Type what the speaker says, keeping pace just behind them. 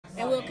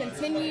And we'll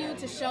continue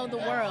to show the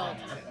world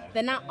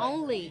that not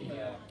only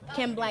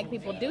can black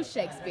people do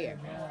Shakespeare,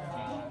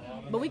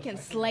 but we can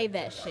slay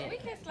that shit. We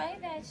can slay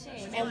that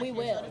shit. And we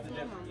will.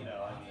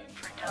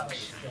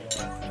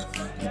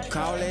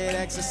 Call it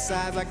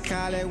exercise, I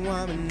call it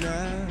warming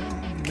up.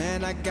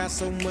 Man, I got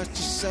so much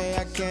to say,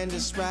 I can't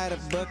just write a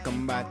book.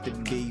 I'm about to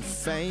be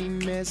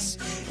famous,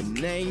 and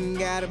they ain't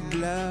got a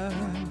bluff.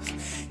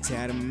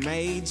 Tell the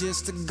maid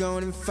just to go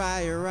and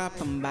fire up.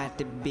 I'm about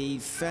to be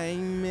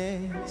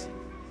famous.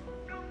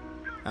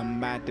 I'm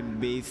about to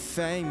be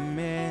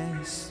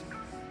famous.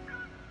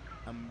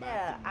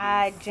 Yeah,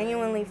 I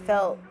genuinely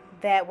felt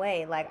that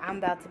way. Like, I'm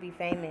about to be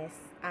famous.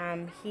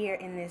 I'm here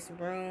in this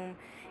room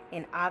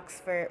in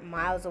Oxford,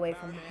 miles away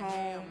from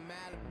home.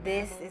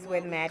 This is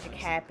where the magic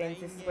happens.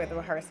 This is where the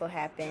rehearsal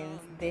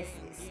happens. This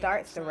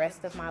starts the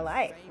rest of my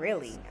life,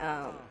 really.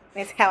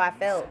 It's how I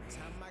felt.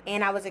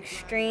 And I was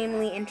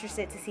extremely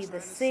interested to see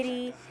the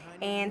city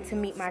and to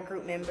meet my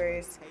group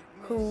members,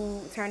 who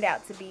turned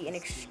out to be an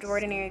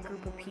extraordinary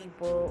group of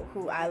people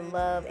who I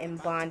love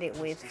and bonded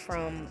with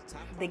from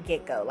the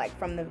get-go. Like,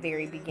 from the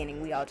very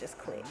beginning, we all just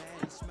clicked.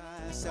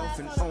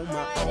 On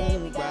my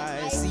own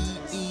ride,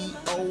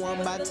 CEO, I'm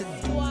about to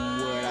do what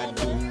I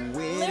do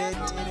with it.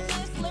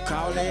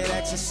 Call it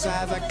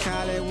exercise, I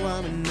call it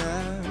warming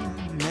up.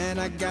 Man,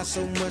 I got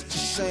so much to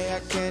say,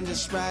 I can't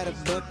just write a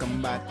book. I'm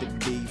about to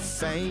be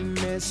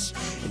famous,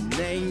 and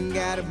they ain't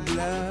got a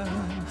bluff.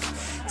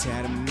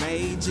 Tell the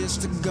maid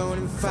just to go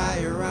and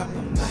fire up.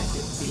 I'm about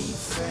to be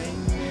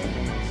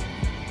famous.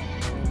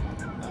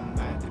 I'm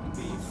about to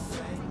be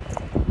famous.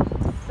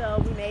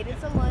 So we made it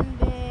to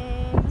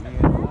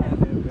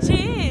London.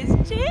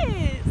 Cheers!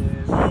 Cheers!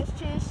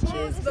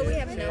 Cheers, but we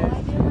have no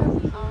idea where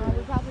we are.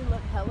 We probably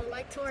look hella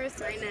like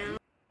tourists right now.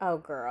 Oh,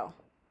 girl.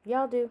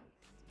 Y'all do.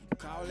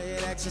 Call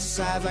it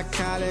exercise, I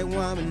call it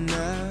warming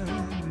up.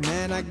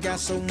 Man, I got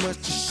so much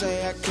to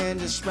say, I can't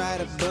just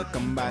write a book.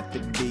 I'm about to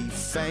be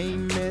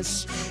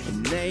famous,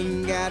 and they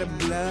ain't got a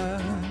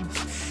bluff.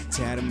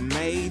 Tell the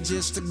maid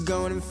just to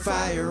go and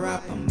fire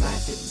up. I'm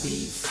about to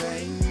be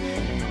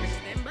famous.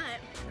 But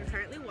we're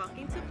currently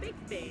walking to Big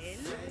Ben.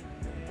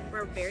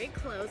 We're very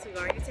close. We've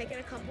already taken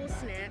a couple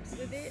snaps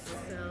with it,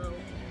 so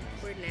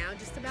we're now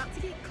just about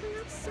to get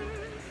closer.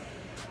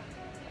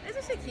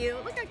 Isn't she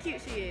cute? Look how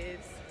cute she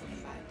is.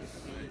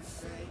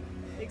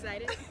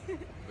 Excited?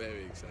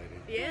 Very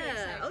excited.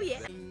 Yeah. Oh yeah.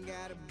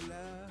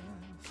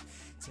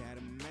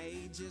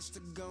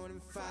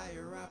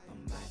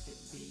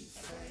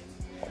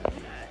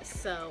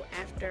 So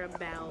after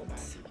about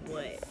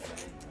what,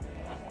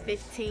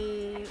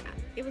 15?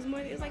 It was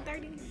like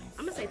 30.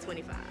 I'm gonna say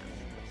 25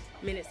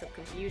 minutes of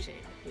confusion.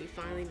 We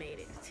finally made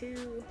it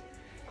to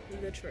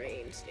the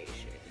train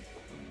station.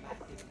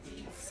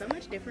 So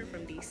much different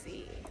from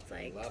DC. It's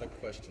like a lot of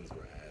questions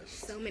were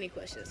asked. So many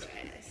questions were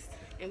asked.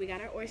 And we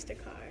got our Oyster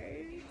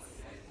cards.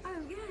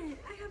 Oh, good.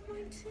 I have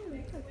one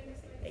too.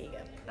 There you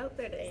go. Oh,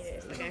 there it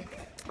is. Okay.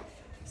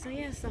 So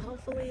yeah, so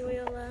hopefully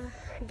we'll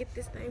get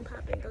this thing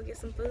popping, go get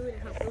some food,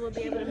 and hopefully we'll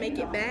be able to make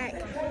it back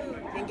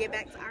and get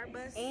back to our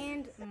bus.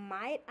 And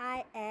might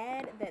I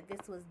add that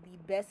this was the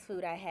best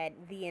food I had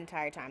the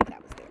entire time that I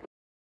was there.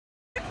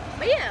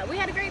 But yeah, we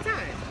had a great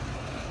time.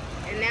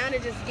 And now to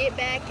just get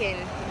back and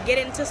get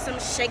into some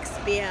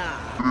Shakespeare.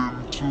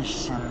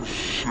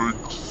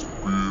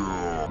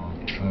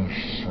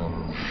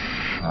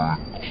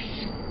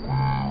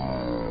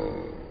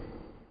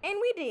 And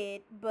we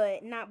did,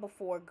 but not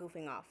before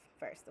goofing off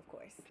first, of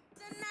course.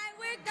 Tonight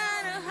we're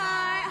gonna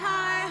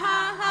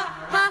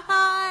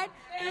hard.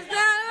 It's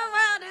not the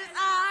world is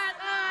ours.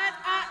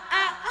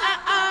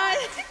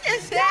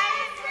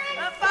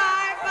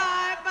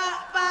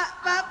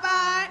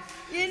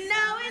 You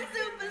know it's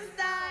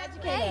superstar.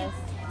 Okay.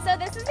 So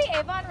this is the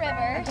Avon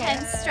River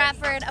and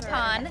Stratford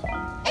upon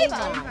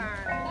Avon.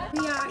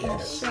 We are in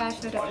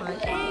Stratford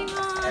upon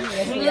Avon.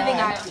 We're living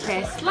our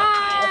best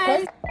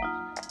lives.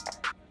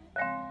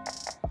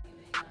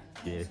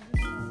 Yeah.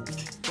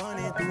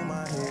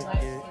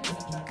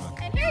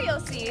 And here you'll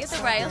see the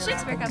Royal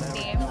Shakespeare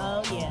Company.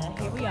 Oh yeah,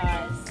 here we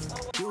are.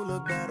 You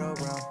look better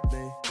around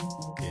me.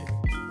 Yeah.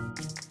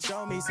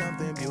 Show me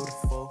something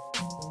beautiful.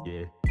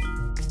 Yeah.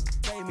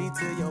 Take me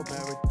to your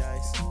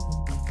paradise.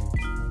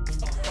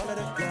 Follow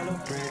the yellow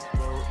brick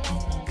road.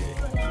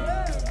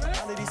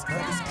 Yeah. All of these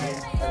others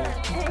get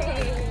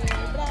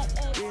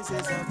this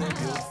is something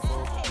beautiful.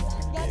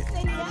 Yeah. I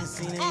haven't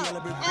seen a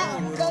yellow brick road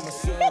on my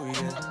show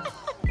yet.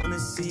 Wanna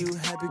see you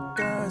happy,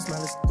 girl,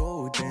 smile is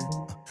golden.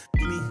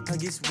 Give me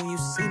huggies when you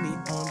see me,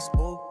 arms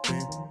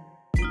open.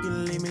 You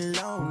can leave me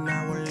alone,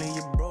 I won't leave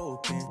you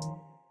broken.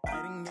 I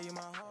didn't give you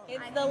my heart.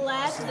 It's the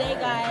last day,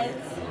 guys.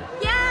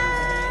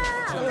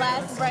 Yeah! The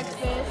last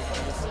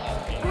breakfast.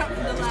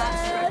 The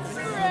last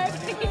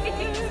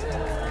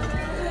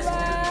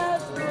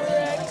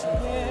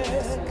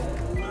breakfast.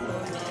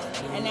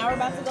 And now we're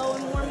about to go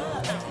and warm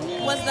up.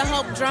 Was the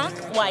Hope drunk?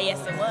 Why,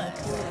 yes, it was.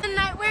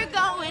 Tonight we're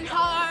going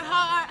hard.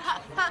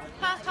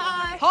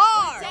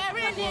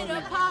 Tearing it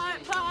apart.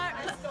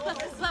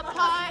 Just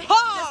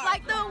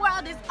like the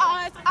world is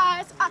ours.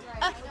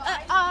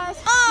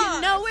 You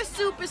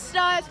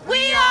superstars.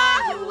 We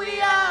are who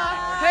we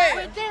are. Hey.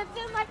 We're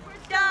dancing like we're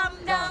dumb,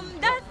 dumb,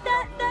 da,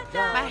 da, da,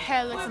 da. My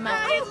hair looks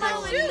messy.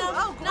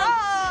 Oh,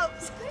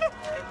 gross.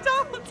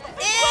 Don't.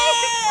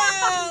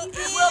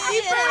 We'll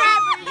be forever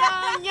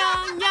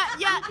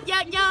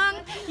young.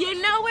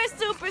 You know we're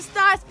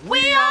superstars.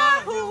 We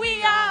are who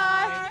we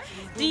are.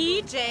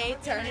 DJ,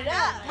 turn it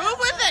up. Move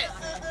with it.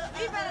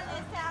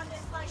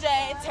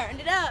 DJ, turn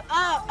it up.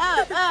 Up.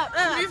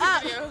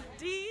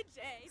 DJ.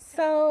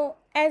 So,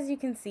 as you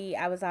can see,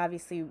 I was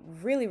obviously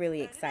really,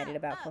 really excited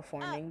about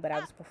performing, but I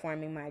was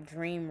performing my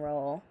dream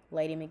role,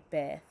 Lady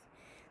Macbeth,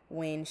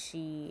 when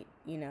she,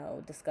 you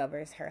know,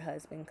 discovers her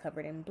husband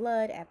covered in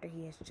blood after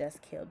he has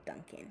just killed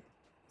Duncan.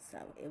 So,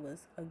 it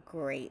was a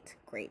great,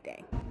 great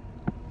day.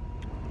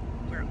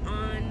 We're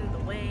on the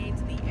way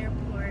to the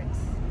airport.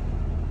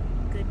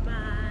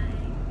 Goodbye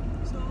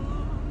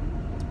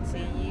to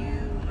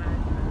you, my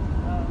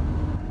love.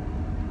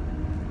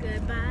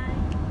 Goodbye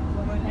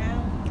for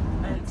now,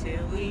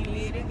 until we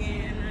meet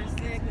again. I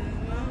said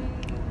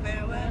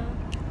farewell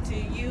to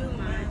you,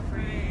 my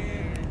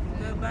friend.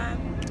 Goodbye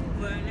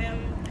for now,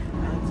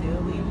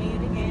 until we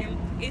meet again.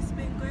 It's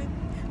been great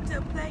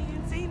to play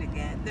and sing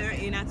together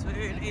in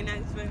Oxford,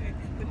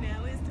 but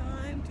now it's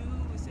time to